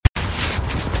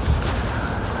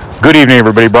Good evening,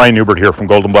 everybody. Brian Neubert here from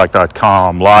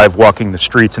goldenblack.com, live walking the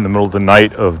streets in the middle of the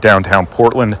night of downtown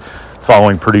Portland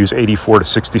following Purdue's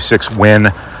 84-66 win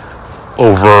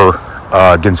over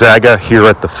Gonzaga here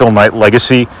at the Phil Knight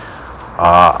Legacy.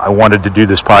 I wanted to do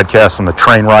this podcast on the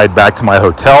train ride back to my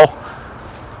hotel,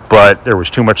 but there was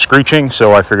too much screeching,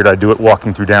 so I figured I'd do it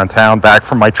walking through downtown back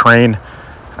from my train.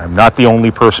 I'm not the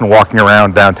only person walking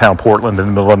around downtown Portland in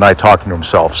the middle of the night talking to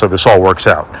himself, so this all works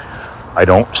out. I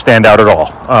don't stand out at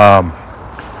all.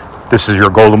 This is your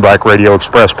Golden Black Radio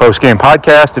Express postgame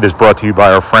podcast. It is brought to you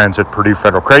by our friends at Purdue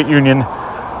Federal Credit Union,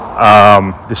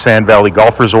 the Sand Valley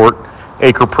Golf Resort,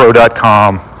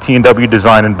 AcrePro.com, T&W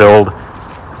Design and Build,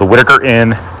 the Whitaker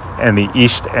Inn, and the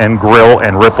East End Grill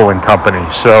and Ripple and Company.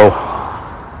 So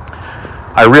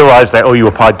I realized I owe you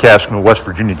a podcast from the West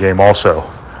Virginia game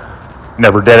also.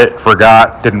 Never did it,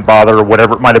 forgot, didn't bother,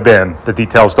 whatever it might have been. The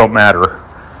details don't matter.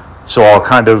 So I'll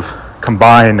kind of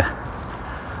combine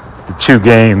the two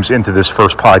games into this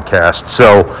first podcast.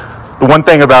 So the one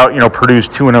thing about, Purdue's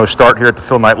 2-0 start here at the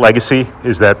Phil Knight Legacy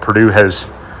is that Purdue has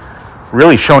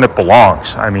really shown it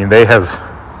belongs. I mean, they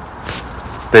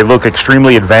look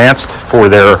extremely advanced for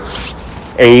their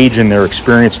age and their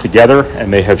experience together,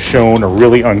 and they have shown a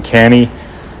really uncanny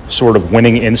sort of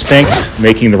winning instinct,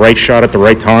 making the right shot at the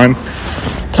right time,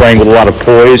 playing with a lot of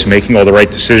poise, making all the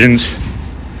right decisions,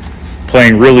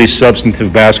 playing really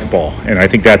substantive basketball, and I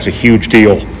think that's a huge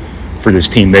deal for this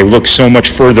team. They look so much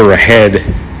further ahead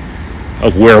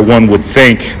of where one would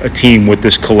think a team with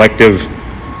this collective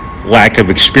lack of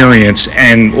experience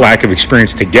and lack of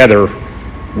experience together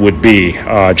would be.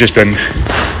 Just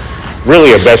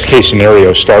really a best-case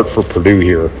scenario start for Purdue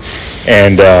here,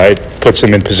 and it puts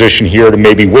them in position here to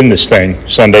maybe win this thing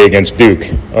Sunday against Duke,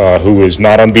 who is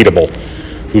not unbeatable,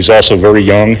 who's also very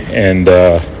young and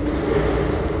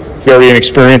very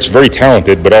inexperienced, very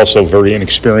talented, but also very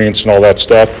inexperienced and all that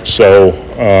stuff. So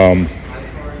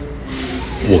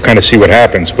we'll kind of see what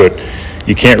happens. But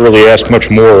you can't really ask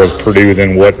much more of Purdue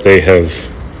than what they have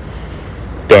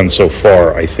done so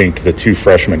far. I think the two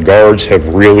freshman guards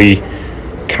have really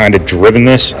kind of driven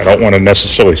this. I don't want to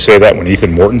necessarily say that when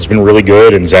Ethan Morton's been really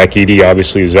good, and Zach Edey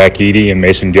obviously is Zach Edey, and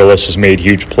Mason Gillis has made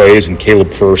huge plays, and Caleb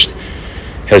First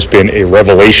has been a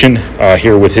revelation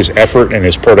here with his effort and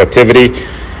his productivity.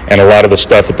 And a lot of the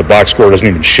stuff that the box score doesn't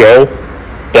even show.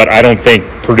 But I don't think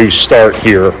Purdue's start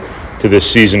here to this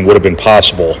season would have been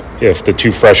possible if the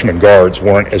two freshman guards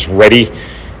weren't as ready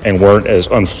and weren't as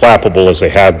unflappable as they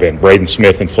have been. Braden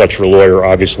Smith and Fletcher Lawyer,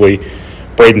 obviously.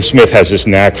 Braden Smith has this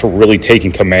knack for really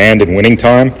taking command and winning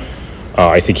time.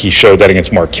 I think he showed that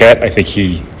against Marquette. I think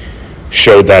he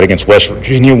showed that against West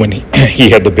Virginia when he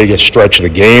had the biggest stretch of the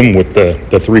game with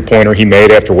the three-pointer he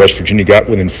made after West Virginia got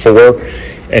within 4.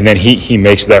 And then he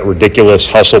makes that ridiculous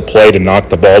hustle play to knock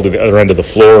the ball to the other end of the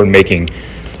floor and making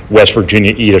West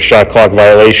Virginia eat a shot clock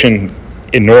violation.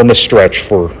 Enormous stretch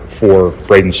for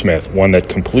Braden Smith, one that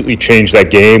completely changed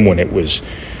that game when it was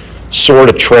sort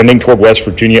of trending toward West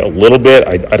Virginia a little bit.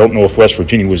 I don't know if West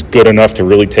Virginia was good enough to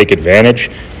really take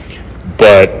advantage,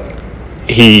 but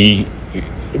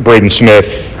Braden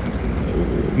Smith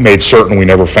made certain we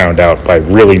never found out by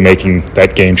really making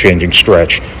that game-changing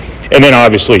stretch. And then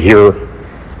obviously here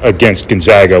against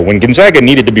Gonzaga, when Gonzaga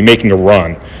needed to be making a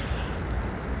run.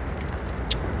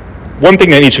 One thing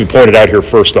that needs to be pointed out here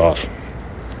first off,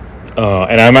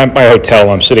 and I'm at my hotel,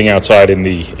 I'm sitting outside in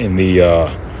the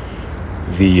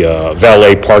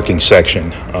valet parking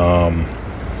section. One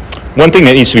thing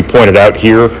that needs to be pointed out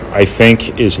here, I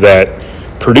think, is that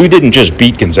Purdue didn't just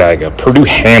beat Gonzaga. Purdue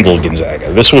handled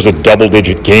Gonzaga. This was a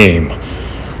double-digit game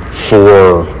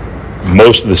for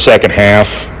most of the second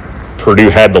half. Purdue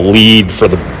had the lead for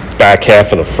the back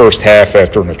half of the first half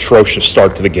after an atrocious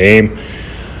start to the game.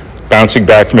 Bouncing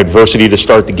back from adversity to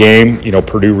start the game,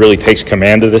 Purdue really takes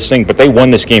command of this thing, but they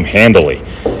won this game handily.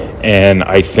 And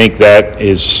I think that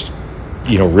is,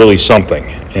 really something.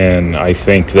 And I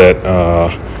think that,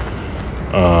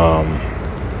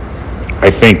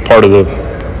 part of the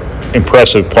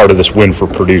impressive part of this win for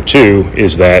Purdue, too,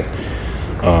 is that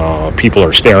people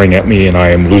are staring at me and I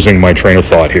am losing my train of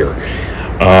thought here.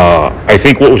 I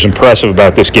think what was impressive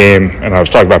about this game, and I was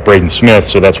talking about Braden Smith,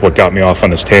 so that's what got me off on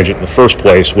this tangent in the first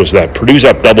place, was that Purdue's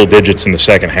up double digits in the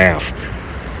second half.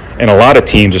 And a lot of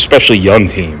teams, especially young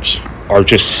teams, are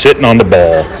just sitting on the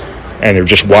ball, and they're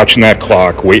just watching that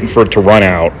clock, waiting for it to run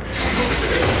out,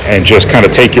 and just kind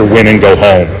of take your win and go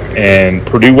home. And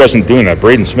Purdue wasn't doing that.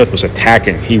 Braden Smith was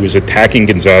attacking. He was attacking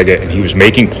Gonzaga, and he was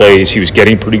making plays. He was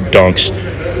getting Purdue dunks.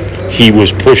 He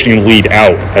was pushing the lead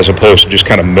out as opposed to just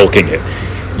kind of milking it.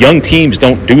 Young teams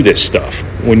don't do this stuff.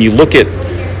 When you look at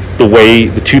the way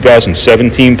the 2007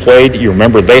 team played, you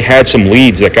remember they had some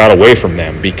leads that got away from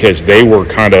them because they were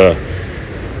kind of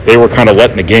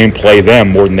letting the game play them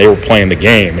more than they were playing the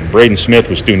game. And Braden Smith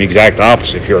was doing the exact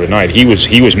opposite here tonight. He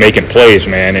was making plays,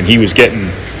 man, and he was getting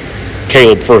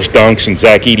Caleb first dunks and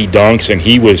Zach Edey dunks, and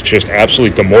he was just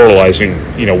absolutely demoralizing,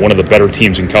 one of the better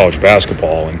teams in college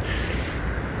basketball. And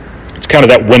it's kind of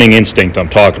that winning instinct I'm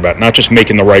talking about, not just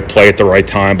making the right play at the right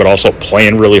time, but also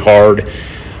playing really hard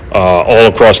all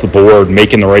across the board,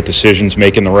 making the right decisions,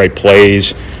 making the right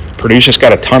plays. Purdue's just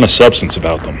got a ton of substance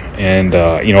about them. And,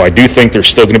 I do think there's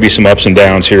still going to be some ups and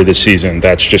downs here this season.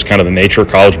 That's just kind of the nature of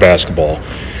college basketball.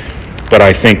 But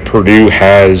I think Purdue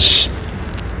has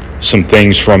some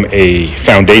things from a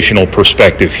foundational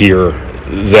perspective here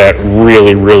that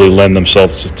really, really lend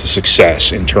themselves to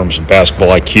success in terms of basketball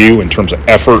IQ, in terms of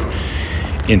effort,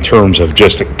 in terms of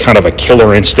just kind of a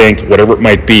killer instinct, whatever it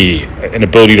might be, an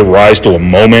ability to rise to a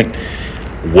moment,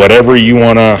 however you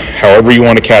want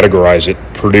to categorize it.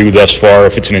 Purdue thus far,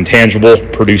 if it's an intangible,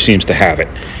 Purdue seems to have it.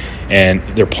 And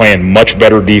they're playing much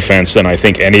better defense than I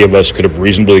think any of us could have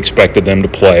reasonably expected them to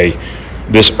play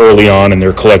this early on in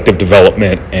their collective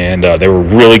development. And they were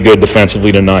really good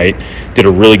defensively tonight, did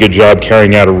a really good job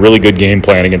carrying out a really good game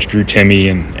plan against Drew Timme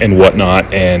and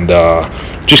whatnot. And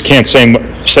just can't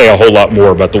say a whole lot more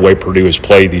about the way Purdue has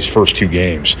played these first two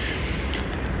games.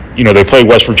 They played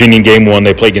West Virginia in game one,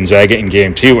 they played Gonzaga in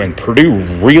game two, and Purdue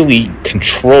really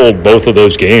controlled both of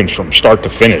those games from start to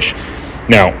finish.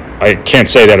 Now, I can't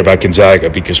say that about Gonzaga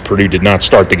because Purdue did not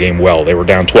start the game well. They were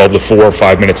down 12-4,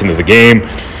 5 minutes into the game,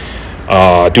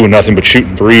 doing nothing but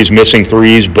shooting threes, missing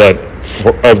threes, but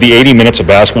of the 80 minutes of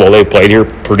basketball they've played here,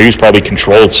 Purdue's probably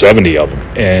controlled 70 of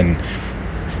them. And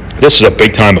this is a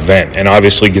big-time event, and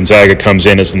obviously Gonzaga comes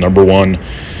in as the number one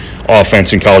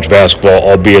offense in college basketball,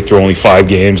 albeit through only 5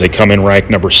 games. They come in ranked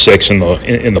number 6 in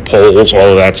the polls,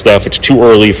 all of that stuff. It's too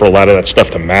early for a lot of that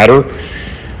stuff to matter,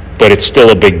 but it's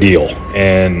still a big deal.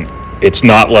 And it's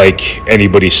not like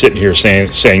anybody's sitting here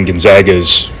saying Gonzaga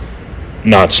is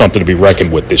not something to be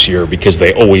reckoned with this year, because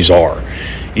they always are.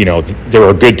 There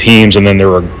are good teams, and then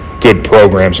there are good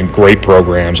programs and great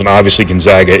programs, and obviously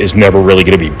Gonzaga is never really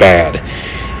going to be bad.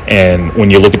 And when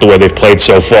you look at the way they've played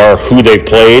so far, who they've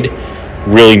played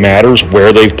really matters.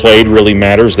 Where they've played really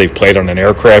matters. They've played on an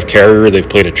aircraft carrier. They've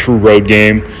played a true road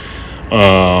game.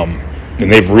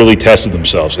 And they've really tested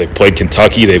themselves. They've played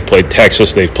Kentucky. They've played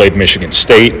Texas. They've played Michigan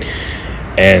State.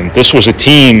 And this was a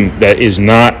team that is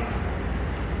not,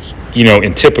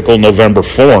 in typical November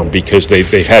form, because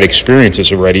they've had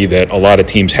experiences already that a lot of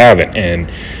teams haven't.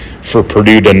 And for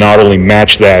Purdue to not only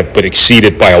match that, but exceed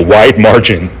it by a wide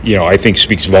margin, I think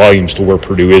speaks volumes to where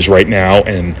Purdue is right now,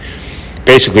 and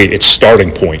basically its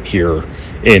starting point here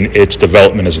in its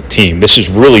development as a team. This is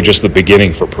really just the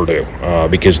beginning for Purdue,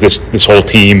 because this whole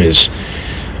team is,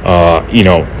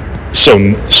 so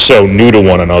new to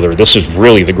one another. This is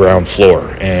really the ground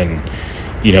floor, and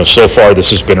so far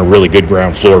this has been a really good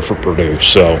ground floor for Purdue.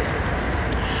 So,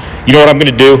 what I'm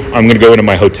going to do? I'm going to go into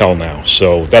my hotel now.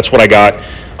 So that's what I got.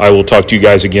 I will talk to you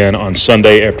guys again on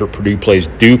Sunday after Purdue plays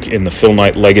Duke in the Phil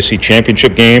Knight Legacy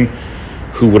Championship game.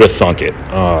 Who would have thunk it?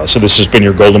 So this has been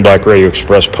your Golden Black Radio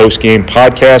Express post-game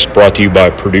podcast, brought to you by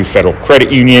Purdue Federal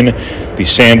Credit Union, the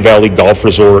Sand Valley Golf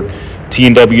Resort,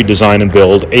 T&W Design and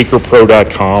Build,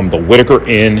 AcrePro.com, the Whitaker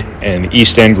Inn, and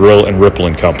East End Grill and Ripple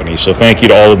and Company. So thank you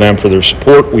to all of them for their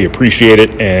support. We appreciate it,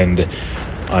 and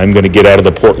I'm going to get out of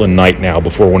the Portland night now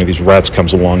before one of these rats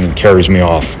comes along and carries me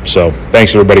off. So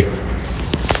thanks, everybody.